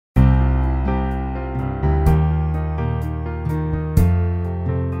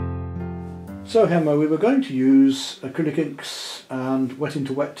So Hemma, we were going to use acrylic inks and wet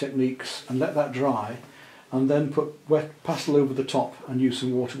into wet techniques and let that dry, and then put wet pastel over the top and use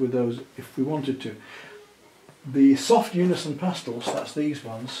some water with those if we wanted to. The soft Unison pastels, that's these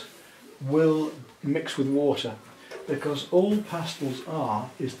ones, will mix with water because all pastels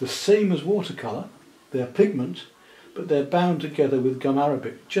is the same as watercolour. They're pigment, but they're bound together with gum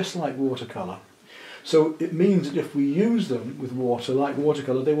arabic, just like watercolour. So it means that if we use them with water, like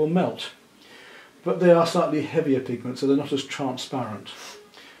watercolour, they will melt. But they are slightly heavier pigments, so they're not as transparent.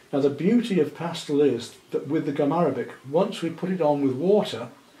 Now the beauty of pastel is that with the gum arabic, once we put it on with water,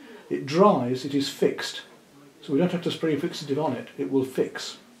 it dries, it is fixed. So we don't have to spray fixative on it, it will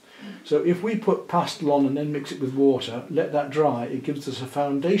fix. So if we put pastel on and then mix it with water, let that dry, it gives us a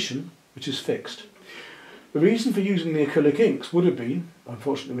foundation which is fixed. The reason for using the acrylic inks would have been,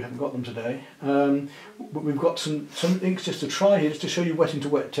 unfortunately we haven't got them today, but we've got some inks just to try here, just to show you wet into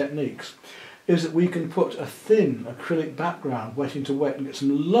wet techniques, is that we can put a thin acrylic background wet into wet and get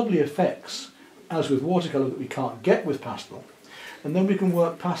some lovely effects, as with watercolour, that we can't get with pastel, and then we can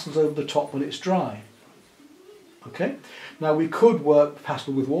work pastels over the top when it's dry. Okay, now we could work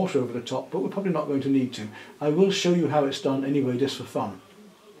pastel with water over the top, but we're probably not going to need to. I will show you how it's done anyway, just for fun.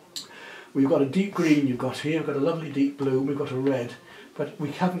 We've got a deep green, you've got here, we've got a lovely deep blue, we've got a red, but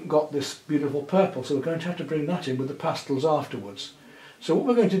we haven't got this beautiful purple, so we're going to have to bring that in with the pastels afterwards. So what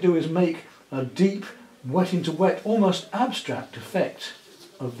we're going to do is make a deep, wet into wet, almost abstract effect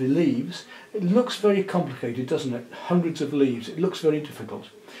of the leaves. It looks very complicated, doesn't it? Hundreds of leaves, it looks very difficult.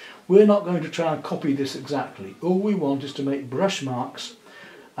 We're not going to try and copy this exactly. All we want is to make brush marks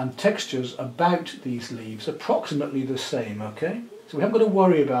and textures about these leaves approximately the same, okay? So we haven't got to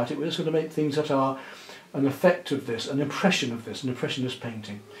worry about it, we're just going to make things that are an effect of this, an impression of this, an impressionist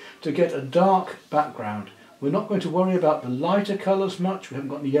painting. To get a dark background, we're not going to worry about the lighter colours much, we haven't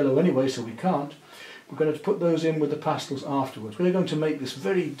got any yellow anyway so we can't. We're going to put those in with the pastels afterwards. We're going to make this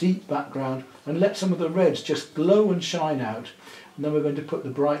very deep background and let some of the reds just glow and shine out. And then we're going to put the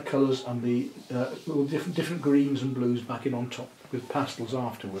bright colours and the different greens and blues back in on top with pastels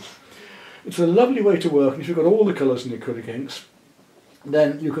afterwards. It's a lovely way to work, and if you've got all the colours in the acrylic inks,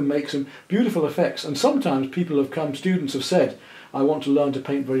 then you can make some beautiful effects. And sometimes people have come, students have said, I want to learn to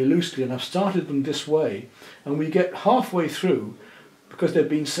paint very loosely, and I've started them this way, and we get halfway through because they've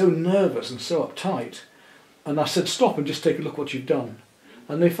been so nervous and so uptight, and I said stop and just take a look what you've done.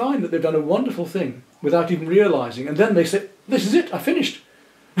 And they find that they've done a wonderful thing without even realising, and then they say, this is it, I finished.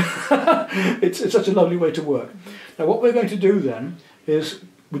 It's such a lovely way to work. Now what we're going to do then is,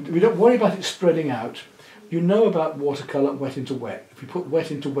 we don't worry about it spreading out. You know about watercolour wet into wet. If you put wet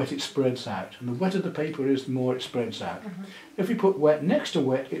into wet, it spreads out, and the wetter the paper is, the more it spreads out. If we put wet next to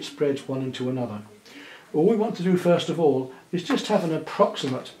wet, it spreads one into another. All we want to do first of all is just have an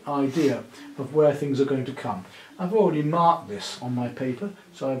approximate idea of where things are going to come. I've already marked this on my paper,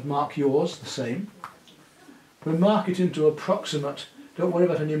 so I've marked yours the same. We mark it into approximate, don't worry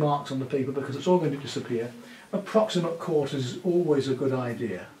about any marks on the paper because it's all going to disappear. Approximate quarters is always a good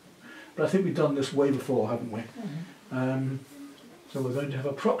idea. But I think we've done this way before, haven't we? So we're going to have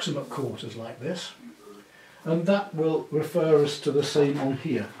approximate quarters like this, and that will refer us to the same on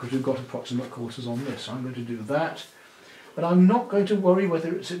here because we've got approximate quarters on this. So I'm going to do that, but I'm not going to worry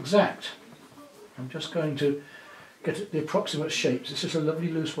whether it's exact. I'm just going to get the approximate shapes. It's just a lovely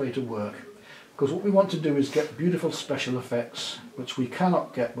loose way to work, because what we want to do is get beautiful special effects which we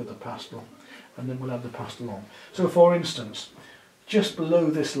cannot get with the pastel, and then we'll have the pastel on. So for instance, just below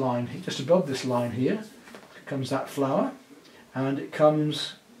this line, just above this line here, comes that flower, and it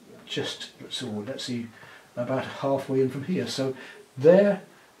comes just, let's see, about halfway in from here. So there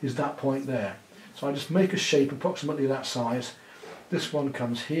is that point there. So I just make a shape approximately that size. This one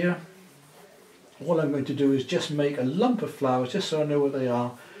comes here. All I'm going to do is just make a lump of flowers, just so I know where they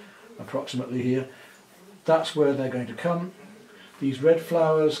are, approximately here. That's where they're going to come. These red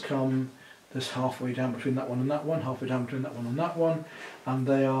flowers come this halfway down between that one and that one, halfway down between that one and that one, and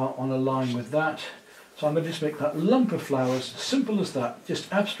they are on a line with that. So I'm going to just make that lump of flowers, simple as that,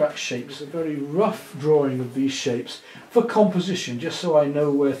 just abstract shapes. It's a very rough drawing of these shapes for composition, just so I know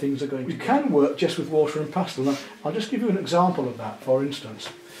where things are going to be. We can work just with water and pastel. Now, I'll just give you an example of that, for instance.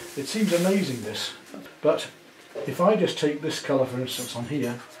 It seems amazing this, but if I just take this colour for instance on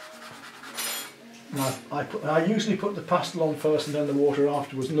here, now I usually put the pastel on first and then the water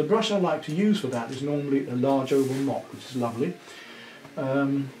afterwards, and the brush I like to use for that is normally a large oval mop, which is lovely.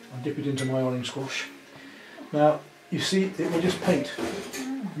 I dip it into my orange squash. Now you see it will just paint.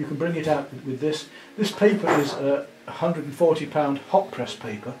 You can bring it out with this. This paper is a £140 hot press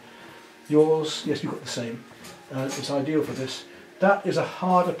paper. Yours, yes, you've got the same. It's ideal for this. That is a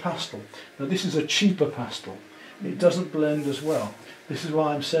harder pastel. Now this is a cheaper pastel. It doesn't blend as well. This is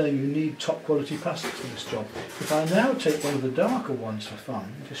why I'm saying you need top quality pastels for this job. If I now take one of the darker ones for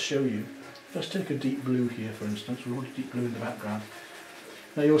fun, just show you. Let's take a deep blue here for instance. We want a deep blue in the background.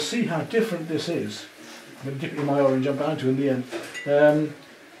 Now you'll see how different this is. I'm going to dip it in my orange, I'm bound to in the end.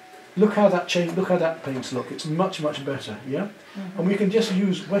 Look how that paints look. It's much better, yeah? And we can just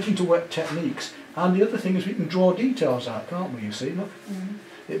use wetting to wet techniques. And the other thing is we can draw details out, can't we, you see? Look.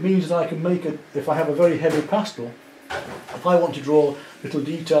 It means that I can make it, if I have a very heavy pastel, if I want to draw little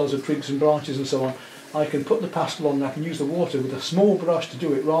details of twigs and branches and so on, I can put the pastel on and I can use the water with a small brush to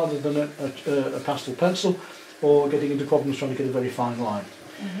do it rather than a pastel pencil or getting into problems trying to get a very fine line.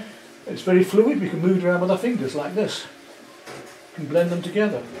 It's very fluid, we can move it around with our fingers like this. And blend them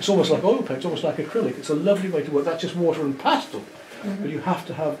together. It's almost like oil paint, it's almost like acrylic. It's a lovely way to work. That's just water and pastel, but you have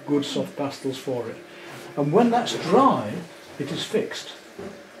to have good soft pastels for it. And when that's dry, it is fixed.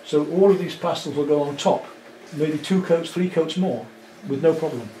 So all of these pastels will go on top, maybe 2 coats, 3 coats more, with no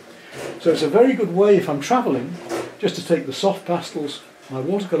problem. So it's a very good way if I'm travelling, just to take the soft pastels, my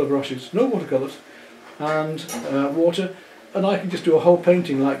watercolour brushes, no watercolours, and water, and I can just do a whole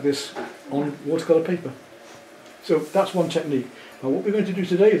painting like this on watercolour paper. So that's one technique. Now what we're going to do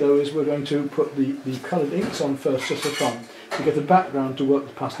today though is we're going to put the coloured inks on first just for fun, to get the background to work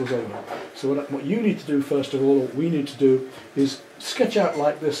the pastels over. So what you need to do first of all, or we need to do, is sketch out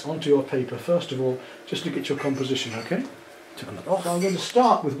like this onto your paper first of all, just to get your composition, okay? So I'm going to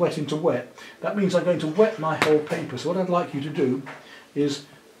start with wetting to wet. That means I'm going to wet my whole paper. So what I'd like you to do is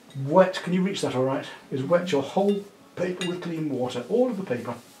wet, can you reach that alright? Is wet your whole paper with clean water, all of the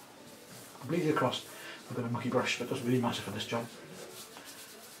paper, completely across. I've got a mucky brush, but it doesn't really matter for this job.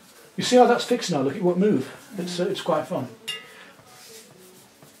 You see how that's fixed now? Look, it won't move. It's quite fun.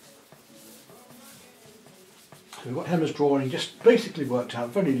 So we've got Hemma's drawing just basically worked out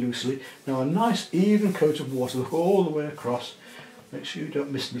very loosely. Now a nice even coat of water, look all the way across. Make sure you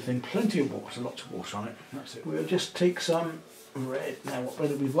don't miss anything. Plenty of water, lots of water on it. That's it. We'll just take some red. Now what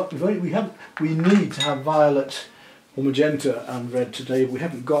red we've got? We need to have violet or magenta and red today, but we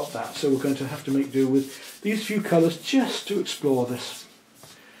haven't got that, so we're going to have to make do with these few colours just to explore this.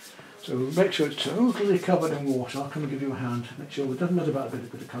 So make sure it's totally covered in water. I'll come and give you a hand. Make sure it doesn't matter about a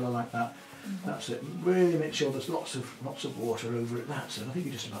bit of colour like that. That's it. Really make sure there's lots of water over it. That's it. I think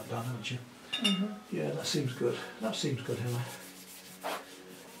you're just about done, haven't you? Yeah, that seems good. That seems good, Hemma.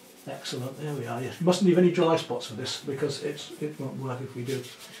 Excellent. There we are. Yes, mustn't leave any dry spots for this because it won't work if we do.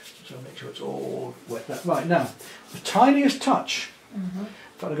 So make sure it's all wet. Right, now, the tiniest touch. In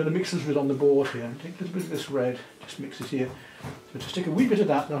fact, I'm going to mix this red on the board here. Take a little bit of this red, just mix it here. So just take a wee bit of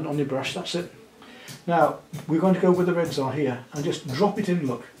that on your brush, that's it. Now, we're going to go where the reds are here and just drop it in,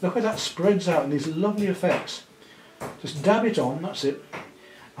 look. Look how that spreads out in these lovely effects. Just dab it on, that's it.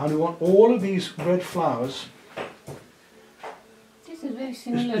 And we want all of these red flowers. This is very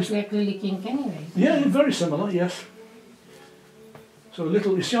similar to acrylic ink anyway. Yeah, very similar, yes. So a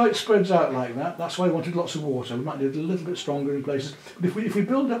little, you see how it spreads out like that? That's why I wanted lots of water. We might need it a little bit stronger in places. But if we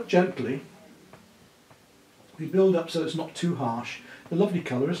build up gently, we build up so it's not too harsh. A lovely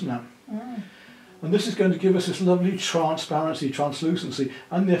colour, isn't it? And this is going to give us this lovely transparency, translucency,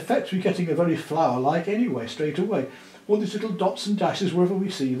 and the effect we're getting are very flower-like anyway, straight away. All these little dots and dashes wherever we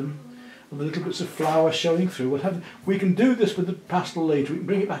see them, and the little bits of flower showing through. We can do this with the pastel later. We can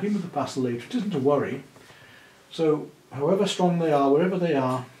bring it back in with the pastel later. It isn't a worry. So, however strong they are, wherever they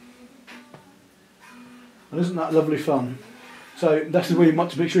are, and isn't that lovely fun? So that's the way you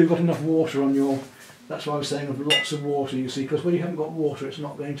want to make sure you've got enough water on your, that's why I was saying of lots of water, you see, because when you haven't got water it's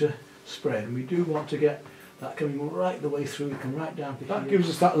not going to spread, and we do want to get that coming right the way through, we can right down to here. That gives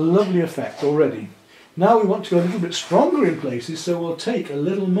us that lovely effect already. Now we want to go a little bit stronger in places, so we'll take a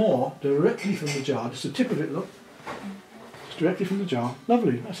little more directly from the jar, just the tip of it, look, just directly from the jar,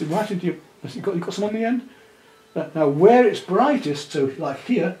 lovely, that's it, right into your, you've got some on the end? Now where it's brightest, so like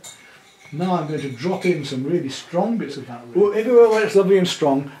here, now I'm going to drop in some really strong bits of that. Well, everywhere where it's lovely and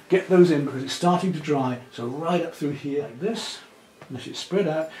strong, get those in because it's starting to dry, so right up through here like this, and as it's spread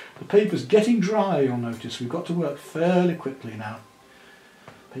out, the paper's getting dry, you'll notice. We've got to work fairly quickly now.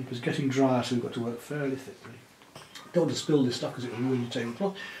 Paper's getting dry, so we've got to work fairly thickly. Don't want to spill this stuff because it will ruin your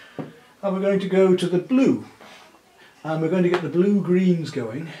tablecloth. And we're going to go to the blue, and we're going to get the blue-greens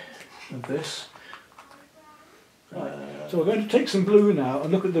going of this. So we're going to take some blue now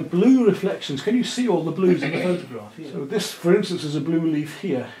and look at the blue reflections. Can you see all the blues in the photograph? So this, for instance, is a blue leaf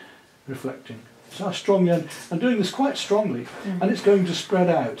here reflecting. So how strongly, I'm doing this quite strongly, and it's going to spread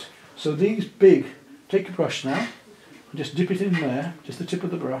out. So these big, take your brush now, Just dip it in there, just the tip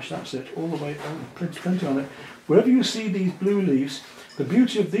of the brush, that's it, all the way, plenty on it. Wherever you see these blue leaves, the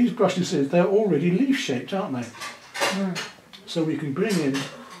beauty of these brushes is they're already leaf shaped, aren't they? Mm. So we can bring in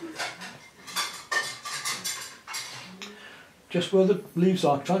just where the leaves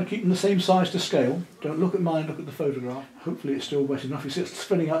are, try to keep them the same size to scale. Don't look at mine, look at the photograph. Hopefully it's still wet enough. You see it's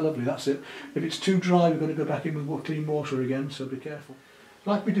spinning out lovely, that's it. If it's too dry, we're going to go back in with clean water again, so be careful.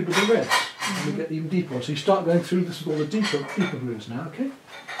 Like we did with the reds, and we get even deeper ones. So you start going through this with all the deeper blues now, okay?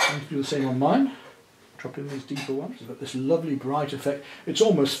 I'm going to do the same on mine. Drop in these deeper ones. We've got this lovely bright effect. It's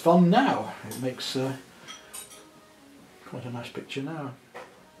almost fun now. It makes quite a nice picture now.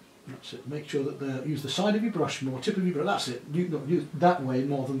 That's it. Make sure that use the side of your brush more, tip of your brush. That's it. Use that way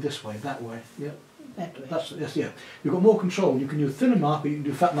more than this way. That way. Yeah. That way. That's yes. Yeah. You've got more control. You can do thinner mark, or you can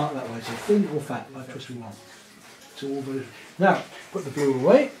do fat mark that way. So thin or fat, like twist we want. It's all very. Now put the blue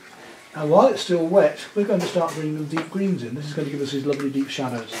away, and while it's still wet, we're going to start bringing the deep greens in. This is going to give us these lovely deep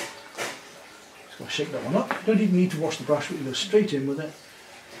shadows. Just got to shake that one up. You don't even need to wash the brush, but you go straight in with it.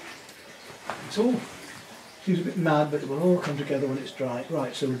 It's all. Seems a bit mad, but it will all come together when it's dry.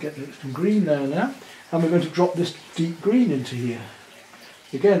 Right, so we'll get some green there now, and we're going to drop this deep green into here.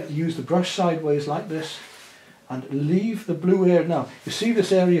 Again, use the brush sideways like this, and leave the blue area. Now, you see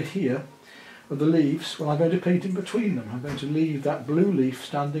this area here of the leaves? Well, I'm going to paint in between them. I'm going to leave that blue leaf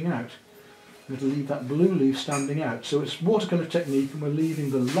standing out. I'm going to leave that blue leaf standing out. So it's watercolour technique, and we're leaving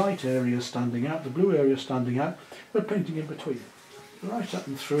the light areas standing out, the blue area standing out. We're painting in between. Right up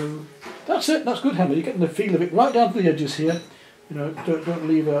and through. That's it, that's good, Hemma. You're getting the feel of it right down to the edges here. You know, don't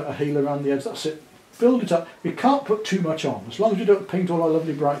leave a halo around the edge, that's it. Build it up. You can't put too much on. As long as you don't paint all our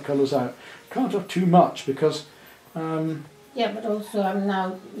lovely bright colours out. You can't have too much because... yeah, but also I'm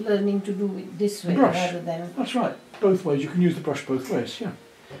now learning to do it this way brush. rather than... That's right, both ways. You can use the brush both ways, yeah.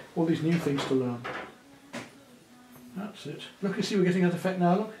 All these new things to learn. That's it. Look, you see we're getting that effect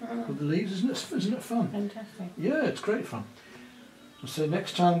now, look, with the leaves. Isn't it fun? Fantastic. Yeah, it's great fun. So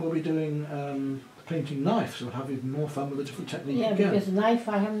next time we'll be doing painting knife, so we'll have even more fun with a different technique yeah, again. because knife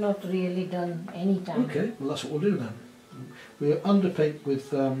I have not really done any time. Okay, well that's what we'll do then. We'll underpaint with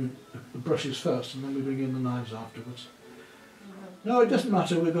the brushes first, and then we bring in the knives afterwards. No, it doesn't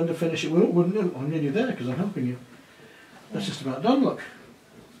matter, we're going to finish it. I'm nearly there because I'm helping you. That's just about done, look.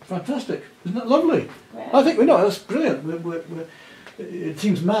 Fantastic, isn't that lovely? Well, I think we know, that's brilliant. It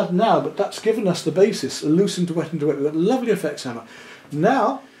seems mad now, but that's given us the basis, a loose into wet into wet. We've got lovely effects, Hemma.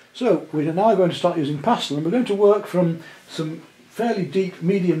 Now, so we're now going to start using pastel, and we're going to work from some fairly deep,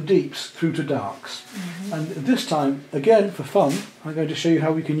 medium deeps through to darks. And this time, again, for fun, I'm going to show you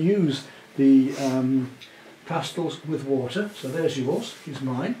how we can use the pastels with water. So there's yours, here's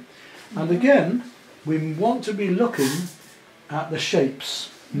mine. And again, we want to be looking at the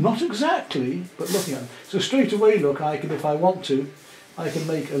shapes. Not exactly, but looking at them. So straight away, look, I can, if I want to, I can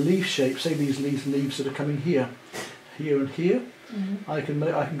make a leaf shape. Say these leaves that are coming here, here and here. I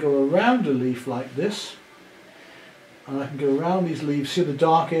can go around a leaf like this, and I can go around these leaves, see the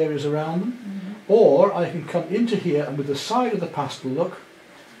dark areas around them, or I can come into here and with the side of the pastel, look,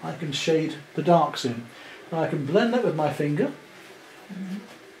 I can shade the darks in. And I can blend that with my finger. In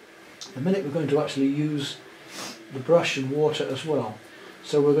a minute we're going to actually use the brush and water as well.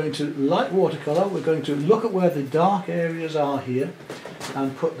 So we're going to, like watercolour, we're going to look at where the dark areas are here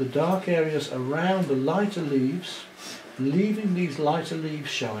and put the dark areas around the lighter leaves, leaving these lighter leaves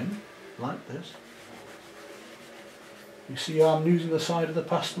showing, like this. You see I'm using the side of the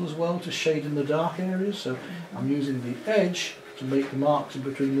pastel as well to shade in the dark areas, so I'm using the edge to make the marks in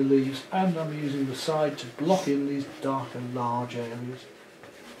between the leaves, and I'm using the side to block in these dark and large areas.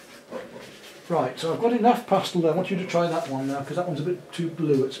 Right, so I've got enough pastel there. I want you to try that one now, because that one's a bit too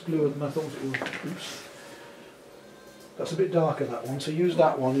blue. It's bluer than I thought it was. Oops. That's a bit darker, that one, so use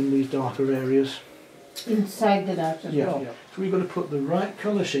that one in these darker areas. Inside the dark as well. Yeah. So we've got to put the right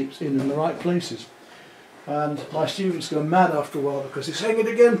colour shapes in the right places. And my students go mad after a while because they're saying it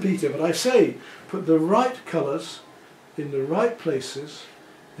again, Peter, but I say put the right colours in the right places,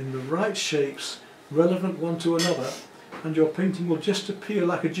 in the right shapes, relevant one to another, and your painting will just appear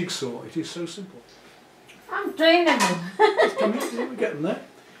like a jigsaw. It is so simple. I'm trainable. It's coming, we're getting there.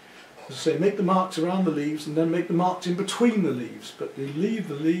 As I say, make the marks around the leaves and then make the marks in between the leaves, but you leave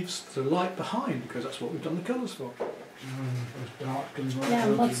the leaves to light behind because that's what we've done the colours for. Dark and light. Yeah,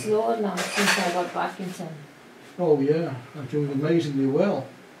 I'm much slower now since I got Parkinson. Oh yeah, I'm doing amazingly well.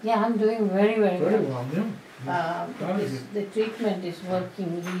 Yeah, I'm doing very well, yeah. Because the treatment is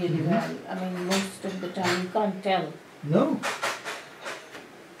working really well. I mean, most of the time you can't tell. No.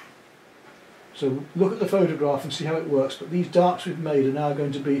 So look at the photograph and see how it works, but these darks we've made are now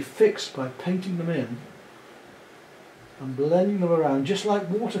going to be fixed by painting them in and blending them around just like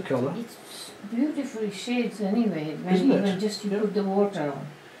watercolour. It's beautiful shades anyway, when Isn't it? even just you put the water on.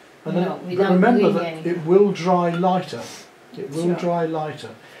 And You then, know, but without remember doing that anything. it will dry lighter. It will Sure. dry lighter.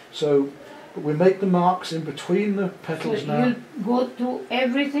 So, but we make the marks in between the So petals now. you'll go through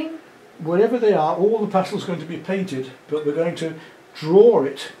everything? Wherever they are, all the petals are going to be painted, but we're going to draw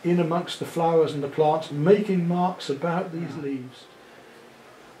it in amongst the flowers and the plants, making marks about these leaves.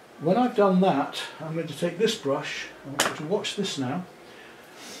 When I've done that, I'm going to take this brush. I want you to watch this now.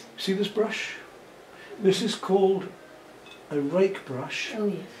 See this brush? This is called a rake brush, Oh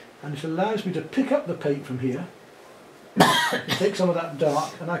yes. and it allows me to pick up the paint from here and take some of that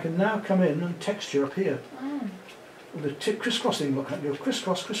dark, and I can now come in and texture up here. Oh. With the tip crisscrossing look, you go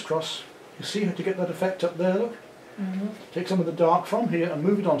crisscross, crisscross. You see how to get that effect up there, look? Take some of the dark from here and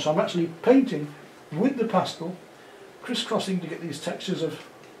move it on. So I'm actually painting with the pastel, crisscrossing to get these textures of,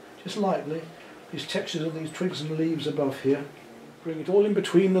 just lightly, these textures of these twigs and leaves above here. Bring it all in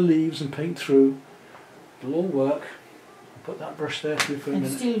between the leaves and paint through. It'll all work. Put that brush there through for a And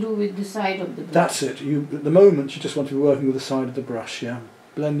minute. still do with the side of the brush. That's it. You, at the moment, you just want to be working with the side of the brush, yeah?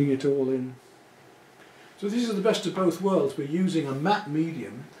 Blending it all in. So this is the best of both worlds. We're using a matte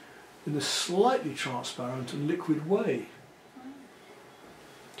medium in a slightly transparent and liquid way.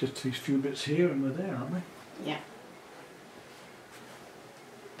 Just these few bits here and we're there, aren't we? Yeah.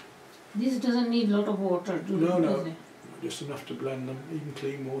 This doesn't need a lot of water, does No. it? Just enough to blend them, even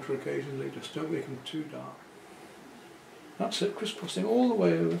clean water occasionally, just don't make them too dark. That's it, crisscrossing all the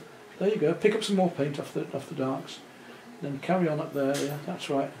way over. There you go, pick up some more paint off the darks. Then carry on up there, yeah, that's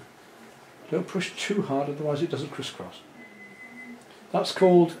right. Don't push too hard, otherwise it doesn't crisscross. That's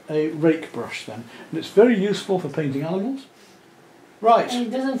called a rake brush then, and it's very useful for painting animals. Right. And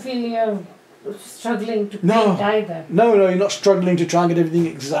it doesn't feel you're struggling to No. paint either. No, you're not struggling to try and get everything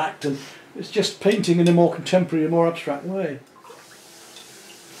exact, and it's just painting in a more contemporary, more abstract way.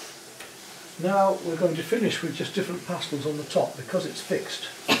 Now we're going to finish with just different pastels on the top because it's fixed.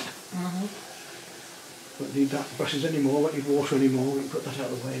 Won't need that brushes anymore, won't need water anymore, we can put that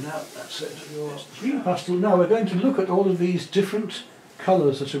out of the way now. That's it. Your green pastel. Now we're going to look at all of these different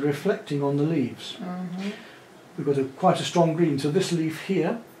colours that are reflecting on the leaves. We've got quite a strong green, so this leaf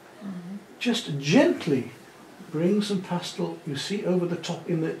here, just gently bring some pastel, you see over the top,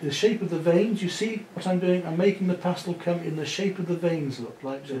 in the shape of the veins. You see what I'm doing? I'm making the pastel come in the shape of the veins, look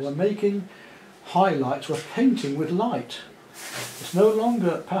like this. So we're making highlights, we're painting with light. It's no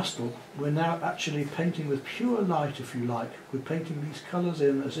longer pastel, we're now actually painting with pure light, if you like. We're painting these colours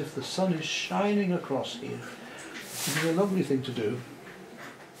in as if the sun is shining across here. This is a lovely thing to do.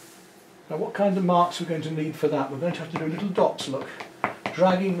 Now what kind of marks we're going to need for that? We're going to have to do little dots, look.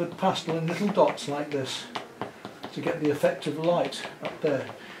 Dragging the pastel in little dots like this to get the effect of light up there.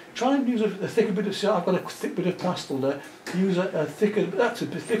 Try and use a thicker bit of, see, I've got a thick bit of pastel there. Use a thicker, that's a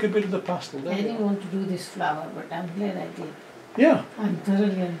thicker bit of the pastel there. I didn't want to do this flower, but I'm glad I did. Yeah. I'm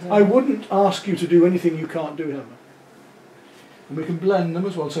thoroughly enjoying I it. wouldn't ask you to do anything you can't do, Hemma. And we can blend them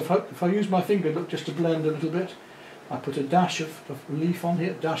as well. So if I use my finger, look, just to blend a little bit, I put a dash of leaf on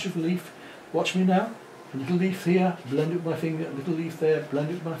here, dash of leaf. Watch me now. A little leaf here, blend it with my finger, a little leaf there, blend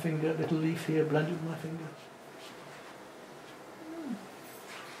it with my finger, a little leaf here, blend it with my finger.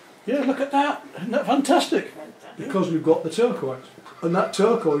 Yeah, look at that. Isn't that fantastic? Because we've got the turquoise. And that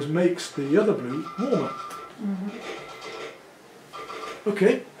turquoise makes the other blue warmer.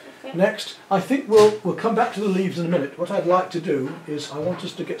 Okay, next, I think we'll come back to the leaves in a minute. What I'd like to do is I want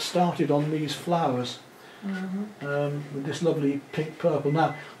us to get started on these flowers with this lovely pink purple.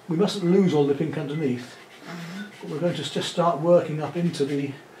 Now, we mustn't lose all the pink underneath, but we're going to just start working up into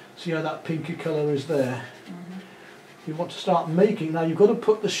the, see how that pinky colour is there? You want to start making, now you've got to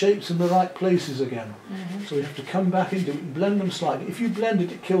put the shapes in the right places again. So you have to come back into it and blend them slightly. If you blend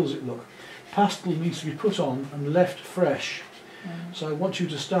it, it kills it, look. Pastel needs to be put on and left fresh. So I want you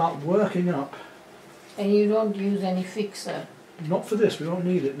to start working up. And you don't use any fixer? Not for this, we don't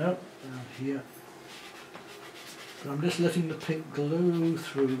need it, no. Down here. But I'm just letting the pink glow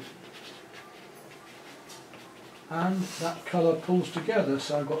through. And that colour pulls together,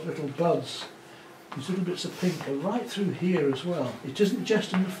 so I've got little buds. These little bits of pink are right through here as well. It isn't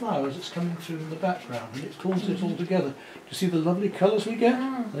just in the flowers, it's coming through in the background, and it pulls it all together. Do you see the lovely colours we get?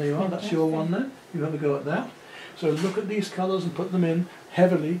 There you are, that's your one there. You have a go at that. So look at these colours and put them in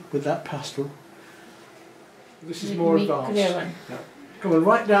heavily with that pastel. This is more advanced. Yeah. Come on,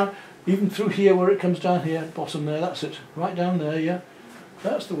 right down, even through here where it comes down here, bottom there, that's it. Right down there, yeah.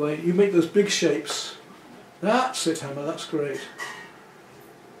 That's the way. You make those big shapes. That's it, Hemma, that's great.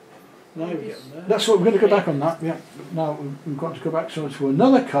 Now we're getting there. That's what we're going to go back on that. Yeah. Now we've got to go back to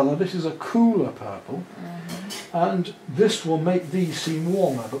another colour. This is a cooler purple, and this will make these seem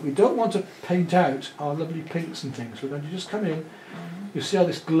warmer. But we don't want to paint out our lovely pinks and things. We're going to just come in. You see how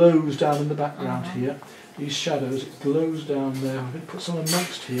this glows down in the background here. These shadows, it glows down there. I'm going to put some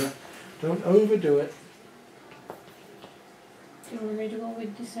amongst here. Don't overdo it. Do you want me to go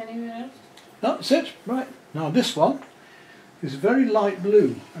with this anywhere else? No, that's it. Right. Now this one is very light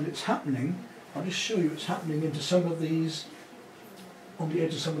blue, and it's happening. I'll just show you it's happening into some of these, on the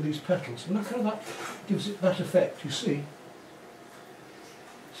edge of some of these petals. Look how that gives it that effect, you see.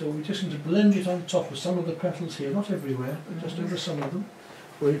 So we're just going to blend it on top of some of the petals here, not everywhere, but just over some of them,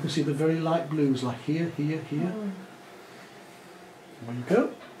 where you can see the very light blues, like here, here, here. There you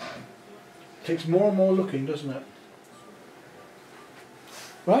go. Takes more and more looking, doesn't it?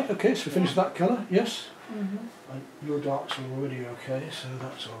 Right, okay, so we finished that colour, yes? Your darks are already okay, so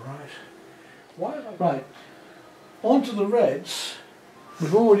that's alright. Right, on to the reds.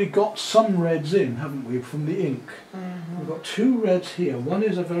 We've already got some reds in, haven't we, from the ink. We've got two reds here. One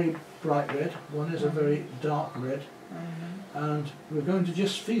is a very bright red, one is a very dark red. And we're going to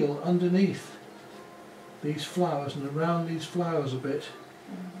just feel underneath these flowers and around these flowers a bit,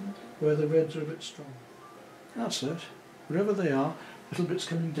 where the reds are a bit strong. That's it. Wherever they are, little bits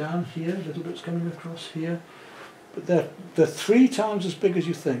coming down here, little bits coming across here. But they're 3 times as big as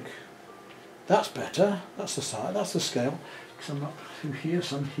you think. That's better. That's the size. That's the scale. Some up through here,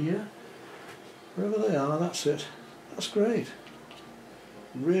 some here. Wherever they are, that's it. That's great.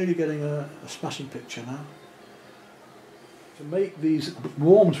 Really getting a smashing picture now. To make these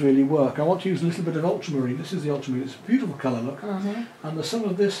warms really work, I want to use a little bit of ultramarine. This is the ultramarine. It's a beautiful colour, look. And there's some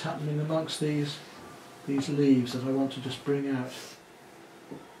of this happening amongst these leaves that I want to just bring out.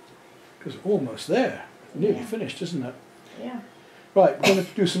 Because almost there. Nearly finished, isn't it? Yeah. Right, we're going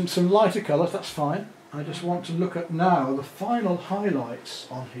to do some lighter colours, that's fine. I just want to look at now the final highlights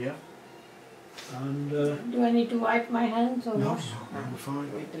on here. And do I need to wipe my hands or no, not? no, we're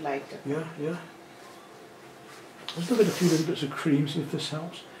fine. With the lighter. Yeah, yeah. Let's look at a few little bits of cream, see if this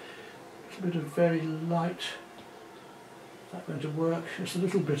helps. A little bit of very light. Is that going to work? Just a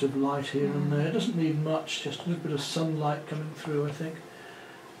little bit of light here and there. It doesn't need much, just a little bit of sunlight coming through, I think.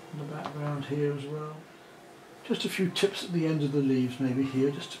 In the background here as well. Just a few tips at the end of the leaves, maybe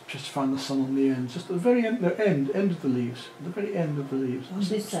here, just to find the sun on the ends. Just at the very end, the end of the leaves. At the very end of the leaves. On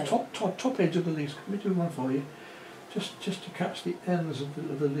this side. Top edge of the leaves. Let me do one for you. Just to catch the ends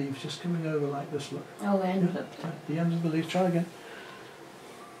of the leaves, just coming over like this. Look. Oh, ends of the ends of the leaves. Try again.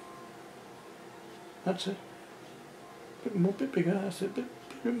 That's it. Bit bigger. That's it.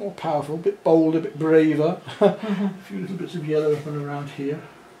 Bit more powerful. Bit bolder. Bit braver. A few little bits of yellow up and around here.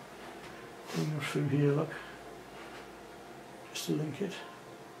 Bring them through here. Look. Just to link it.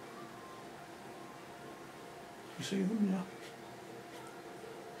 You see them? Yeah.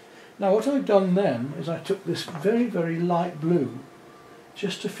 Now what I've done then is I took this very, very light blue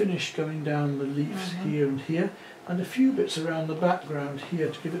just to finish going down the leaves here and here, and a few bits around the background here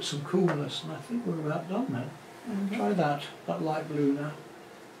to give it some coolness, and I think we're about done then. Try that light blue now.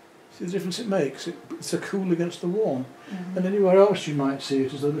 See the difference it makes? It's a cool against the warm. And anywhere else you might see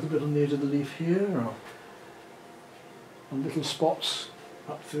it is a little bit on the edge of the leaf here, or on little spots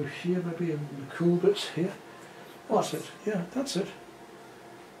up through here, maybe in the cool bits here. That's it. Yeah, that's it.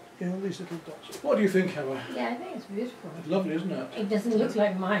 Yeah, all these little dots. What do you think, Hemma? Yeah, I think it's beautiful. It's lovely, isn't it? It doesn't look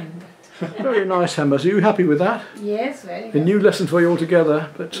like mine. Very nice, Hemma. So are you happy with that? Yes, very A good. new lesson for you altogether,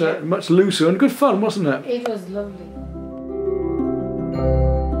 but much looser and good fun, wasn't it? It was lovely.